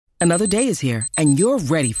Another day is here, and you're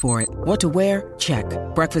ready for it. What to wear? Check.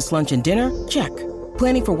 Breakfast, lunch, and dinner? Check.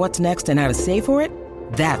 Planning for what's next and how to save for it?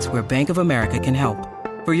 That's where Bank of America can help.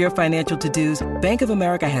 For your financial to-dos, Bank of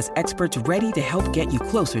America has experts ready to help get you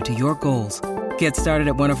closer to your goals. Get started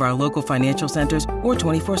at one of our local financial centers or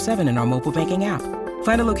 24/7 in our mobile banking app.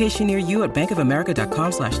 Find a location near you at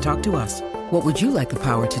bankofamerica.com/talktous. What would you like the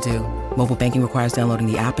power to do? Mobile banking requires downloading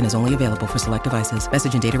the app and is only available for select devices.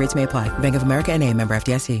 Message and data rates may apply. Bank of America N.A., member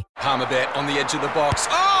FDIC. Palmerbet on the edge of the box.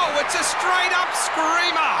 Oh, it's a straight-up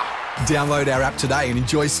screamer! Download our app today and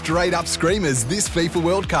enjoy straight-up screamers this FIFA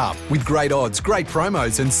World Cup with great odds, great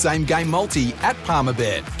promos and same-game multi at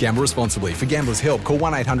Palmerbet. Gamble responsibly. For Gamblers' Help, call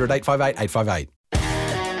 1-800-858-858.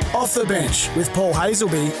 Off the Bench with Paul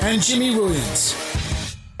Hazelby and Jimmy Williams.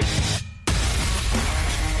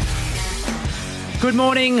 Good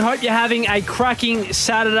morning. Hope you're having a cracking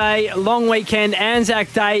Saturday, long weekend,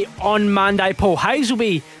 Anzac Day on Monday. Paul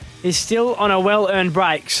Hazelby is still on a well-earned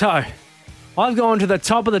break. So I've gone to the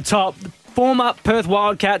top of the top. Former Perth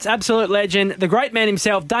Wildcats, absolute legend, the great man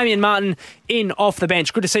himself, Damian Martin, in Off the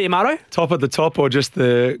Bench. Good to see you, Marto. Top of the top, or just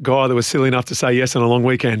the guy that was silly enough to say yes on a long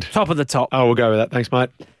weekend? Top of the top. Oh, we'll go with that. Thanks,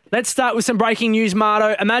 mate. Let's start with some breaking news,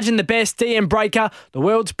 Marto. Imagine the best DM breaker, the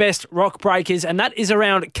world's best rock breakers, and that is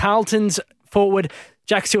around Carlton's forward,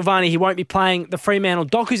 Jack Silvani. He won't be playing the Fremantle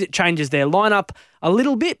Dockers. It changes their lineup a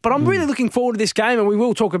little bit, but I'm really looking forward to this game, and we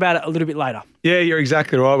will talk about it a little bit later. Yeah, you're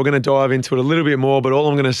exactly right. We're going to dive into it a little bit more, but all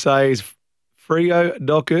I'm going to say is Freo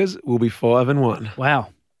Dockers will be 5-1. Wow.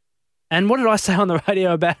 And what did I say on the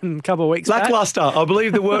radio about a couple of weeks back? Lackluster. I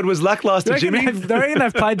believe the word was lackluster, Jimmy. I reckon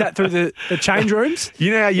they've played that through the change rooms.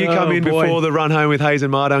 You know how you come in before the run home with Hayes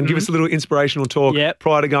and Marto and give us a little inspirational talk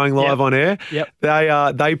prior to going live on air.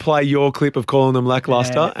 Yep. They play your clip of calling them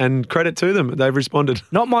lackluster, and credit to them. They've responded.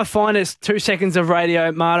 Not my finest 2 seconds of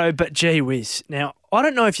radio, Marto, but gee whiz. Now, I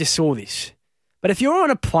don't know if you saw this, but if you're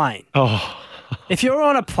on a plane, if you're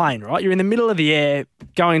on a plane, right, you're in the middle of the air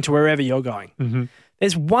going to wherever you're going. Mm-hmm.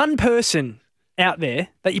 There's one person out there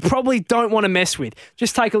that you probably don't want to mess with.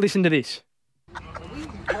 Just take a listen to this.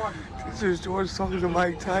 This is George talking to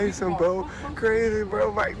Mike Tyson, bro. Crazy,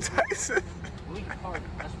 bro, Mike Tyson. My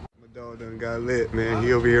dog done got lit, man.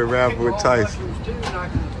 He over here rapping with Tyson.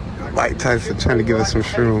 Mike Tyson trying to give us some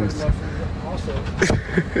shrooms.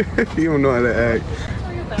 He don't know how to act.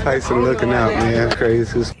 Tyson looking out, man.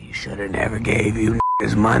 Crazy. He should have never gave you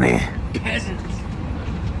his money. Peasants.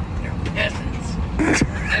 They're peasants.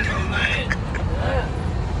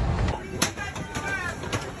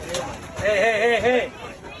 Hey.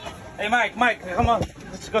 Hey, Mike, come on.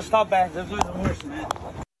 Let's go stop back. Let's lose the horse, man.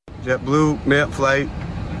 JetBlue, net flight.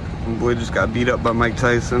 My boy just got beat up by Mike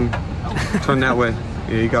Tyson. Turn that way.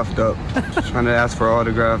 Yeah, he got up. Just trying to ask for an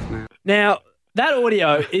autograph, man. Now, that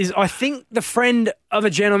audio is, I think, the friend of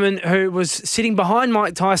a gentleman who was sitting behind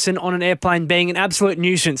Mike Tyson on an airplane being an absolute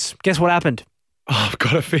nuisance. Guess what happened? Oh, I've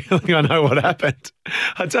got a feeling I know what happened.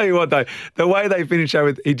 I tell you what, though, the way they finished that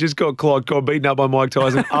with, he just got beaten up by Mike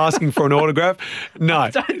Tyson, asking for an autograph. No, I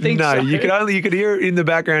don't think so. You could hear it in the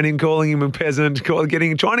background, him calling him a peasant, trying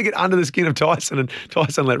to get under the skin of Tyson, and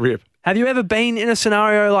Tyson let rip. Have you ever been in a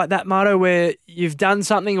scenario like that, Marto, where you've done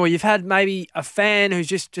something, or you've had maybe a fan who's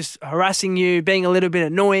just harassing you, being a little bit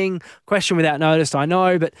annoying? Question without notice, I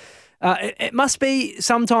know, but it must be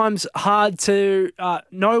sometimes hard to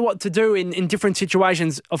know what to do in different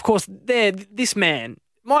situations. Of course, this man,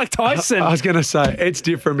 Mike Tyson. I was going to say, it's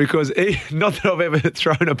different because not that I've ever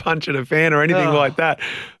thrown a punch at a fan or anything like that,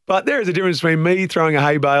 but there is a difference between me throwing a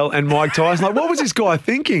hay bale and Mike Tyson. Like, what was this guy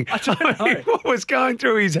thinking? I don't know. What was going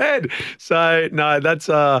through his head? So, no, that's,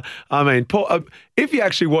 Paul, if you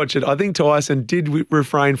actually watch it, I think Tyson did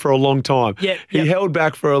refrain for a long time. He held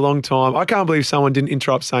back for a long time. I can't believe someone didn't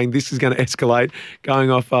interrupt saying this is going to escalate,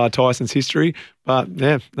 going off Tyson's history. But,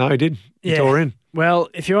 he did. He tore in. Well,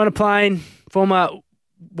 if you're on a plane, former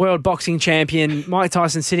world boxing champion, Mike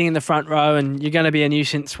Tyson sitting in the front row, and you're going to be a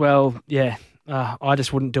nuisance, well, I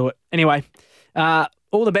just wouldn't do it. Anyway,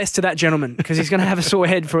 all the best to that gentleman, because he's going to have a sore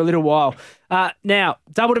head for a little while. Now,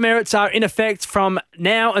 double demerits are in effect from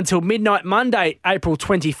now until midnight Monday, April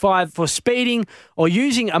 25, for speeding or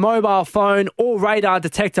using a mobile phone or radar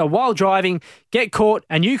detector while driving. Get caught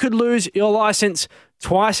and you could lose your licence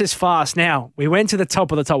twice as fast. Now, we went to the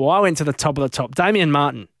top of the top. Well, I went to the top of the top. Damian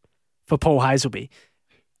Martin for Paul Hazelby.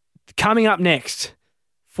 Coming up next,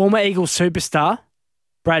 former Eagles superstar,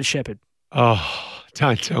 Brad Shepherd. Oh,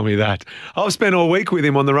 Don't tell me that. I've spent all week with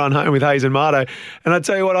him on the run home with Hayes and Marto. And I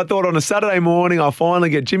tell you what, I thought on a Saturday morning I'll finally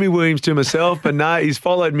get Jimmy Williams to myself. But no, he's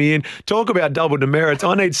followed me in. Talk about double demerits.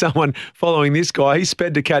 I need someone following this guy. He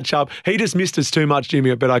sped to catch up. He just missed us too much,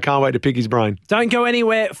 Jimmy, but I can't wait to pick his brain. Don't go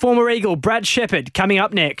anywhere. Former Eagle Brad Shepherd coming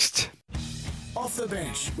up next. Off the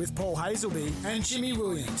bench with Paul Hazelby and Jimmy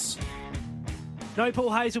Williams. No Paul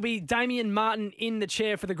Hazelby, Damien Martin in the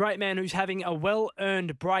chair for the great man who's having a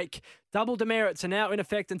well-earned break. Double demerits are now in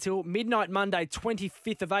effect until midnight Monday,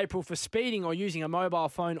 25th of April for speeding or using a mobile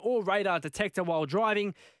phone or radar detector while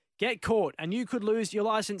driving. Get caught and you could lose your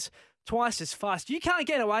licence twice as fast. You can't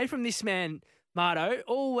get away from this man, Marto.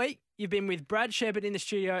 All week you've been with Brad Shepherd in the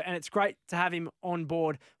studio and it's great to have him on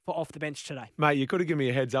board for Off the Bench today. Mate, you could have given me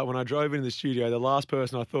a heads up when I drove into the studio. The last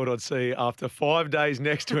person I thought I'd see after 5 days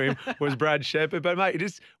next to him was Brad Shepherd. But, mate,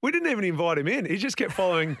 we didn't even invite him in. He just kept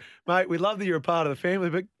following. Mate, we love that you're a part of the family,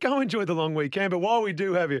 but go enjoy the long weekend. But while we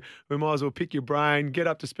do have you, we might as well pick your brain, get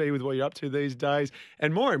up to speed with what you're up to these days.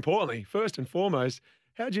 And more importantly, first and foremost,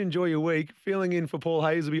 how'd you enjoy your week filling in for Paul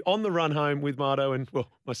Hazelby on the run home with Marto and, well,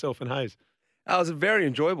 myself and Hayes? It was very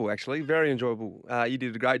enjoyable, actually. Very enjoyable. You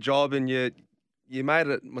did a great job, and you made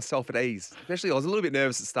it myself at ease. Especially, I was a little bit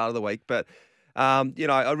nervous at the start of the week, but I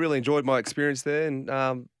really enjoyed my experience there, and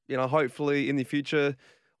hopefully in the future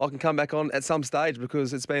I can come back on at some stage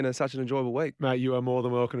because it's been such an enjoyable week. Mate, you are more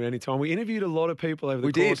than welcome at any time. We interviewed a lot of people over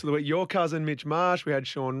the course of the week. Your cousin Mitch Marsh, we had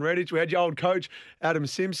Sean Redditch, we had your old coach Adam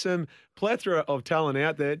Simpson, plethora of talent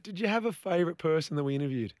out there. Did you have a favourite person that we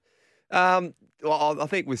interviewed? Well, I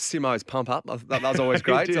think with Simo's pump up, that was always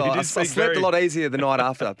great. I slept a lot easier the night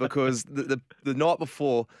after because the night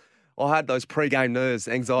before I had those pre-game nerves,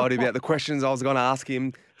 anxiety about the questions I was going to ask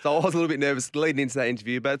him. So I was a little bit nervous leading into that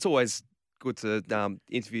interview, but it's always good to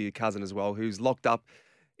interview your cousin as well, who's locked up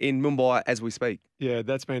in Mumbai as we speak. Yeah,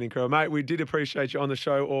 that's been incredible. Mate, we did appreciate you on the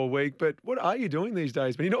show all week, but what are you doing these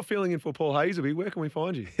days? When you're not filling in for Paul Hazelby, where can we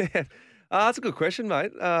find you? That's a good question,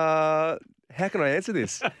 mate. How can I answer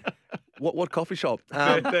this? What coffee shop?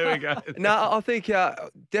 There we go. No, I think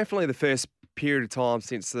definitely the first period of time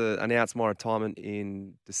since announced my retirement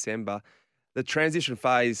in December, the transition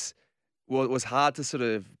phase was hard to sort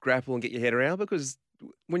of grapple and get your head around because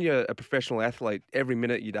when you're a professional athlete, every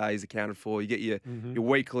minute of your day is accounted for. You get your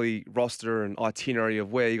weekly roster and itinerary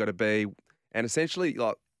of where you got to be, and essentially,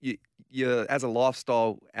 like you as a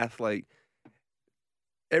lifestyle athlete,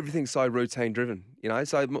 everything's so routine driven.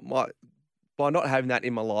 So by not having that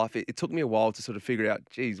in my life, it took me a while to sort of figure out,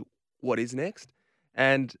 geez, what is next?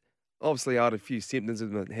 And obviously I had a few symptoms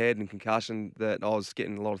in my head and concussion that I was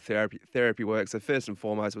getting a lot of therapy work. So first and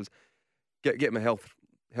foremost was get my health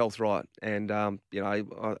right. And, I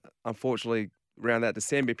unfortunately, around that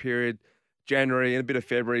December period, January and a bit of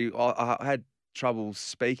February, I had trouble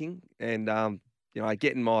speaking and,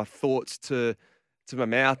 getting my thoughts to my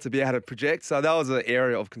mouth to be able to project. So that was an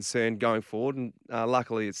area of concern going forward. And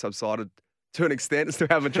luckily it subsided to an extent, still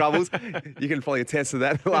having troubles. You can probably attest to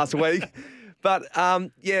that last week. But, so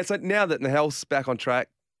now that the health's back on track,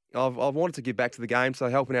 I've wanted to give back to the game. So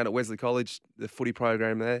helping out at Wesley College, the footy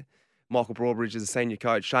program there. Michael Broadbridge is a senior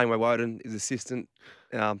coach. Shane Woden is assistant.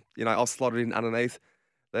 I was slotted in underneath.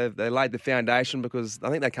 They laid the foundation because I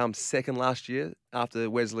think they come second last year after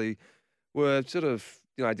Wesley were sort of,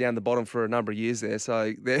 down the bottom for a number of years there.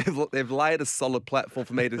 So they've laid a solid platform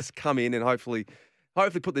for me to come in and hopefully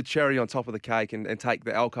put the cherry on top of the cake and take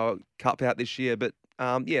the Alcoa Cup out this year. But,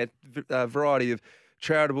 a variety of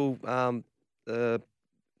charitable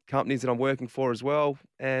companies that I'm working for as well,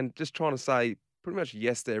 and just trying to say pretty much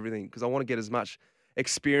yes to everything because I want to get as much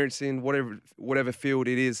experience in whatever field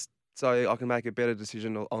it is so I can make a better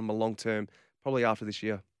decision on my long term, probably after this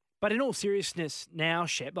year. But in all seriousness now,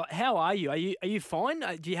 Shep, how are you? Are you fine?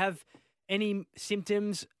 Do you have any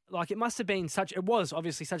symptoms? Like it was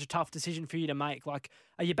obviously such a tough decision for you to make. Like,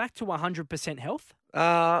 are you back to 100% health?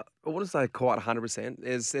 I wouldn't say quite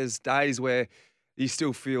 100%. There's days where you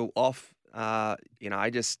still feel off.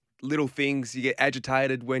 Just little things. You get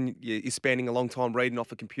agitated when you're spending a long time reading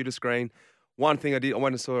off a computer screen. One thing I did, I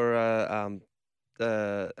went and saw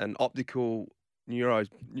an optical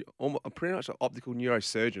pretty much an optical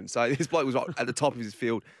neurosurgeon. So this bloke was at the top of his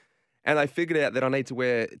field. And they figured out that I need to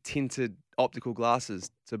wear tinted optical glasses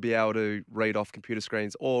to be able to read off computer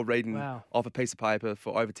screens or reading off a piece of paper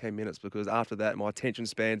for over 10 minutes because after that, my attention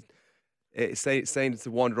span seemed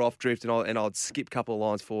to wander off, drift, and I'd skip a couple of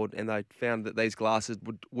lines forward. And they found that these glasses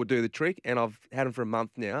would do the trick. And I've had them for a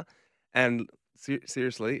month now. And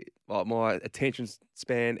seriously, like my attention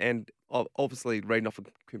span and obviously reading off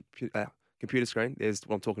a computer screen, there's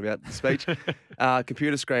what I'm talking about, the speech,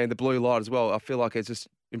 computer screen, the blue light as well. I feel like it's just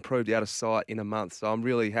improved out of sight in a month. So I'm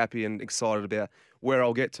really happy and excited about where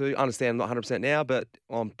I'll get to. I understand I'm not 100% now, but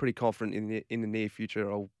I'm pretty confident in the near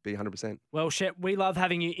future I'll be 100%. Well, Shep, we love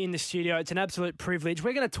having you in the studio. It's an absolute privilege.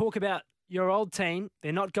 We're going to talk about your old team.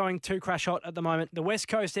 They're not going too crash hot at the moment. The West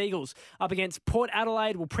Coast Eagles up against Port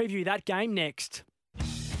Adelaide. We'll preview that game next.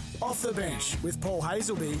 Off the Bench with Paul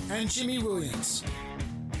Hazelby and Jimmy Williams.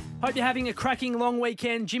 Hope you're having a cracking long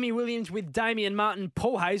weekend. Jimmy Williams with Damien Martin.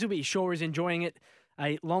 Paul Hazelby sure is enjoying it.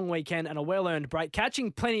 A long weekend and a well-earned break.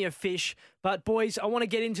 Catching plenty of fish. But, boys, I want to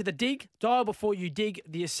get into the dig. Dial before you dig,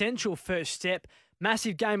 the essential first step.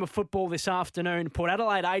 Massive game of football this afternoon. Port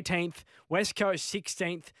Adelaide 18th, West Coast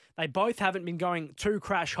 16th. They both haven't been going too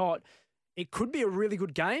crash hot. It could be a really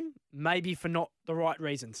good game, maybe for not the right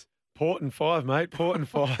reasons. Port and 5, mate. Port and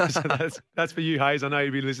 5. So that's for you, Hayes. I know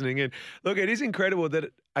you'll be listening in. Look, it is incredible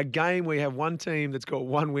that a game where you have one team that's got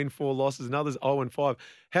 1 win, 4 losses, and others 0 and 5,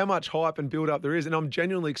 how much hype and build-up there is. And I'm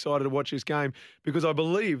genuinely excited to watch this game because I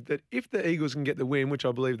believe that if the Eagles can get the win, which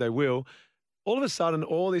I believe they will, all of a sudden,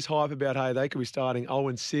 all this hype about, hey, they could be starting 0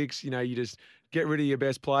 and 6, you just get rid of your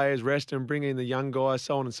best players, rest them, bring in the young guys,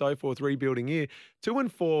 so on and so forth, rebuilding year. 2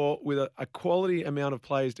 and 4 with a quality amount of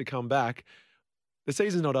players to come back. The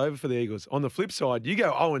season's not over for the Eagles. On the flip side, you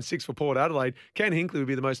go 0 and 6 for Port Adelaide. Ken Hinkley would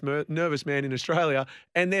be the most nervous man in Australia,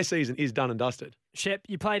 and their season is done and dusted. Shep,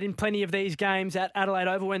 you played in plenty of these games at Adelaide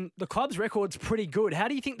Oval, and the club's record's pretty good. How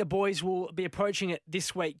do you think the boys will be approaching it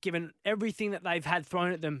this week, given everything that they've had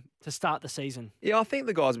thrown at them to start the season? Yeah, I think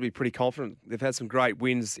the guys will be pretty confident. They've had some great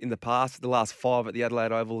wins in the past, the last 5 at the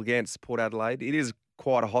Adelaide Oval against Port Adelaide. It is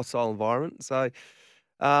quite a hostile environment, so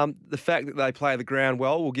the fact that they play the ground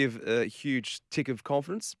well will give a huge tick of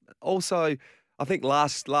confidence. Also, I think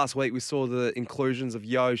last week we saw the inclusions of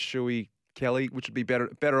Yo, Shuey, Kelly, which would be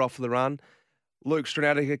better off for the run. Luke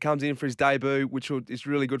Stranatica comes in for his debut, which is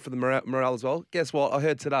really good for the morale as well. Guess what? I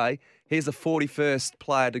heard today he's the 41st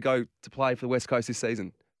player to go to play for the West Coast this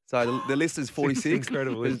season. So the list is 46.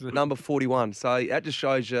 Incredible, isn't it? Number 41. So that just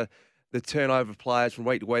shows you the turnover of players from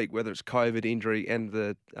week to week, whether it's COVID, injury, and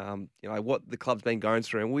the what the club's been going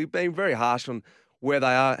through. And we've been very harsh on where they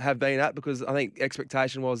have been at because I think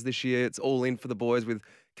expectation was this year it's all in for the boys with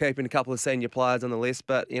keeping a couple of senior players on the list.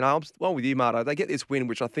 But I'm well with you, Marto. They get this win,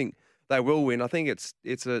 which I think they will win. I think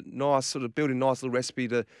it's a nice sort of building nice little recipe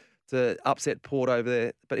to upset Port over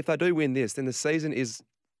there. But if they do win this, then the season is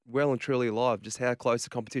well and truly alive. Just how close the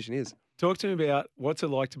competition is. Talk to me about what's it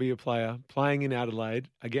like to be a player playing in Adelaide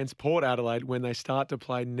against Port Adelaide when they start to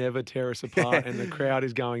play Never Tear Us Apart and the crowd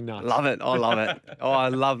is going nuts. Love it. I love it. I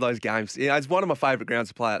love those games. It's one of my favourite grounds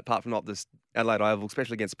to play at, apart from not this Adelaide Oval,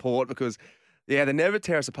 especially against Port, because, they Never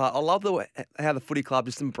Tear Us Apart. I love how the footy club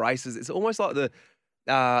just embraces. It's almost like the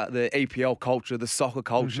EPL culture, the soccer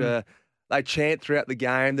culture. Mm-hmm. They chant throughout the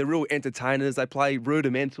game. They're real entertainers. They play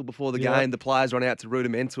rudimental before the game. The players run out to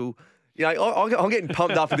rudimental. I'm getting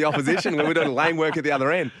pumped up for the opposition when we're doing lane work at the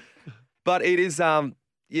other end. But it is, when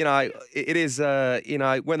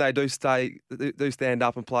they do stand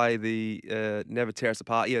up and play the Never Tear Us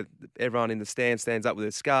Apart, everyone in the stand stands up with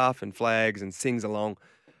a scarf and flags and sings along.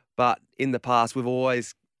 But in the past, we've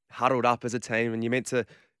always huddled up as a team and you're meant to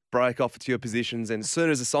break off to your positions. And as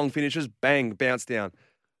soon as the song finishes, bang, bounce down.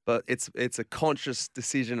 But it's a conscious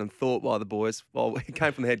decision and thought by the boys. Well, it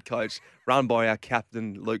came from the head coach, run by our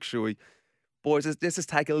captain, Luke Shuey. Boys, let's just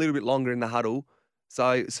take a little bit longer in the huddle.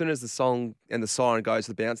 So as soon as the song and the siren goes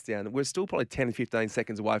to the bounce down, we're still probably 10 to 15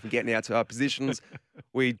 seconds away from getting out to our positions.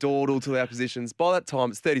 We dawdle to our positions. By that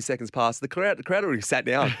time, it's 30 seconds past. The crowd already sat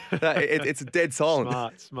down. It's a dead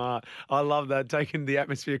silent. Smart. I love that, taking the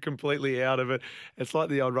atmosphere completely out of it. It's like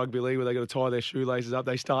the old rugby league where they got to tie their shoelaces up.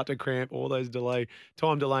 They start to cramp, all those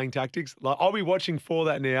time delaying tactics. I'll be watching for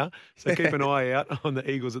that now, so keep an eye out on the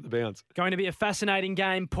Eagles at the bounce. Going to be a fascinating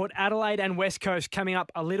game. Port Adelaide and West Coast coming up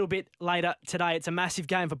a little bit later today. It's a massive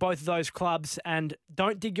game for both of those clubs, and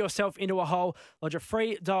don't dig yourself into a hole. Lodge a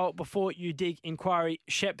free dial before you dig inquiry.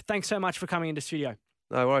 Shep, thanks so much for coming into studio.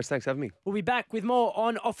 No worries, thanks for having me. We'll be back with more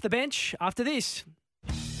on Off the Bench after this.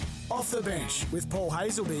 Off the Bench with Paul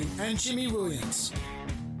Hazelby and Jimmy Williams.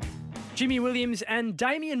 Jimmy Williams and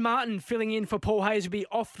Damien Martin filling in for Paul Hazelby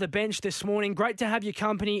off the bench this morning. Great to have your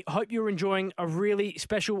company. Hope you're enjoying a really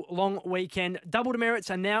special long weekend. Double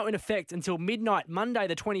demerits are now in effect until midnight, Monday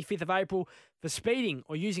the 25th of April, for speeding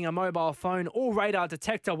or using a mobile phone or radar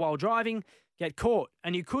detector while driving. Get caught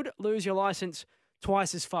and you could lose your licence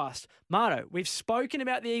twice as fast. Marto, we've spoken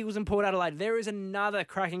about the Eagles and Port Adelaide. There is another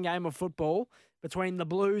cracking game of football between the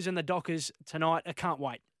Blues and the Dockers tonight. I can't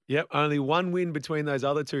wait. Yep, only one win between those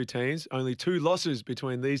other two teams, only 2 losses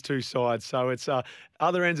between these two sides. So it's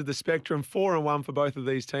other ends of the spectrum, 4-1 for both of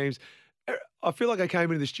these teams. I feel like I came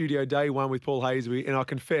into the studio day one with Paul Hasleby and I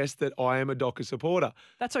confessed that I am a Dockers supporter.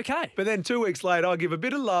 That's okay. But then 2 weeks later, I give a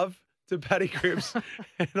bit of love to Paddy Cripps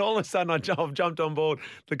and all of a sudden I've jumped on board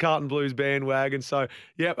the Carlton Blues bandwagon. So,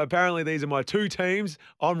 yeah, apparently these are my two teams.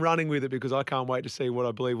 I'm running with it because I can't wait to see what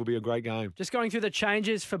I believe will be a great game. Just going through the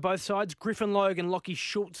changes for both sides. Griffin Logue and Lockie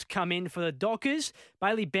Schultz come in for the Dockers.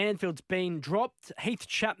 Bailey Banfield's been dropped. Heath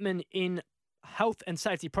Chapman in health and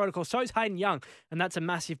safety protocol. So is Hayden Young, and that's a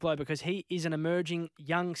massive blow because he is an emerging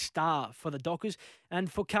young star for the Dockers.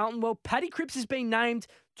 And for Carlton, well, Paddy Cripps has been named.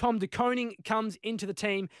 Tom De Koning comes into the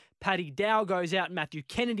team. Paddy Dow goes out. Matthew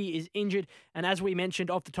Kennedy is injured. And as we mentioned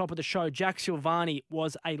off the top of the show, Jack Silvani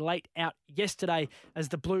was a late out yesterday as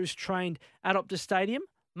the Blues trained at Optus Stadium.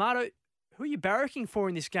 Marto, who are you barracking for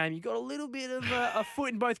in this game? You got a little bit of a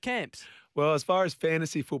foot in both camps. Well, as far as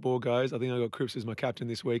fantasy football goes, I think I got Cripps as my captain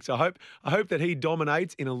this week. So I hope that he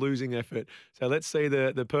dominates in a losing effort. So let's see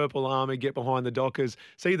the Purple Army get behind the Dockers.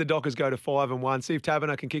 See the Dockers go to 5-1. See if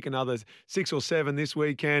Taberner can kick another 6 or 7 this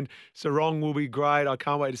weekend. Sarong will be great. I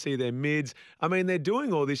can't wait to see their mids. I mean, they're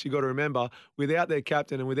doing all this, you got to remember, without their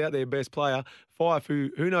captain and without their best player. Fife, who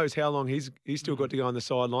knows how long he's still got to go on the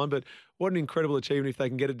sideline, but what an incredible achievement if they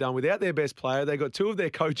can get it done without their best player. They got 2 of their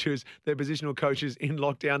coaches, their positional coaches, in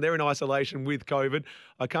lockdown. They're in isolation with COVID.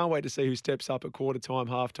 I can't wait to see who steps up at quarter time,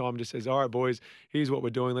 half time, and just says, all right, boys, here's what we're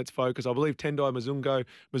doing. Let's focus. I believe Tendai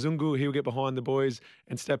Mzungu, he'll get behind the boys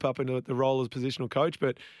and step up into the role as positional coach.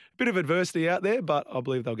 But a bit of adversity out there, but I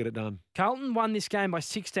believe they'll get it done. Carlton won this game by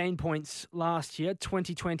 16 points last year,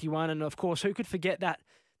 2021. And, of course, who could forget that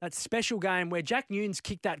special game where Jack Nunes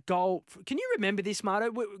kicked that goal. Can you remember this,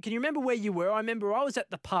 Marto? Can you remember where you were? I remember I was at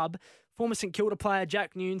the pub, former St Kilda player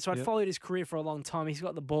Jack Nunes, so I'd followed his career for a long time. He's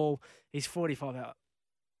got the ball. He's 45 out.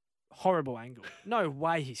 Horrible angle. No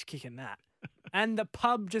way he's kicking that. And the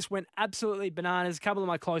pub just went absolutely bananas. A couple of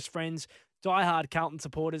my close friends, diehard Carlton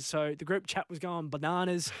supporters, so the group chat was going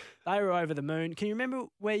bananas. They were over the moon. Can you remember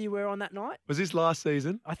where you were on that night? Was this last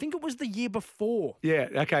season? I think it was the year before. Yeah,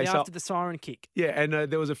 okay. After the siren kick. Yeah, and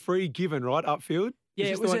there was a free given, right, upfield? Yeah,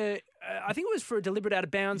 it was I think it was for a deliberate out of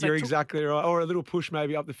bounds. You're exactly right. Or a little push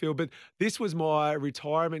maybe up the field. But this was my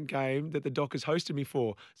retirement game that the Dockers hosted me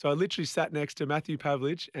for. So I literally sat next to Matthew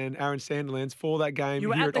Pavlich and Aaron Sandilands for that game. You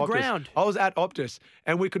were here at the Optus. ground. I was at Optus,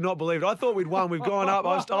 and we could not believe it. I thought we'd won. We've gone up.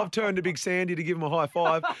 I've turned to Big Sandy to give him a high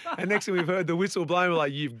five. And next thing we've heard the whistle blown. We're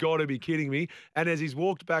like, you've got to be kidding me. And as he's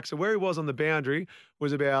walked back, so where he was on the boundary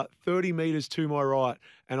was about 30 metres to my right.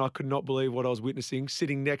 And I could not believe what I was witnessing,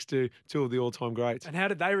 sitting next to 2 of the all-time greats. And how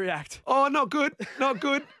did they react? Oh, not good. Not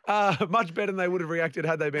good. Much better than they would have reacted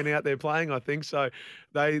had they been out there playing, I think. So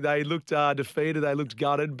they looked defeated. They looked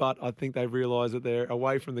gutted, but I think they've realised that they're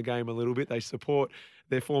away from the game a little bit. They support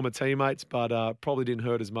their former teammates, but probably didn't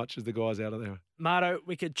hurt as much as the guys out of there. Marto,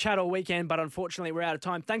 we could chat all weekend, but unfortunately we're out of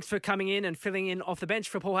time. Thanks for coming in and filling in off the bench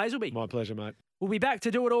for Paul Hasleby. My pleasure, mate. We'll be back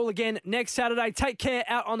to do it all again next Saturday. Take care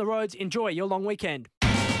out on the roads. Enjoy your long weekend.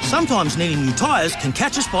 Sometimes needing new tyres can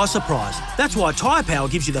catch us by surprise. That's why Tyre Power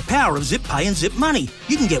gives you the power of Zip Pay and Zip Money.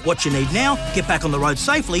 You can get what you need now, get back on the road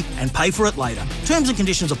safely and pay for it later. Terms and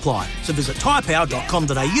conditions apply. So visit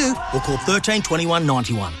tyrepower.com.au or call 13 21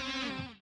 91.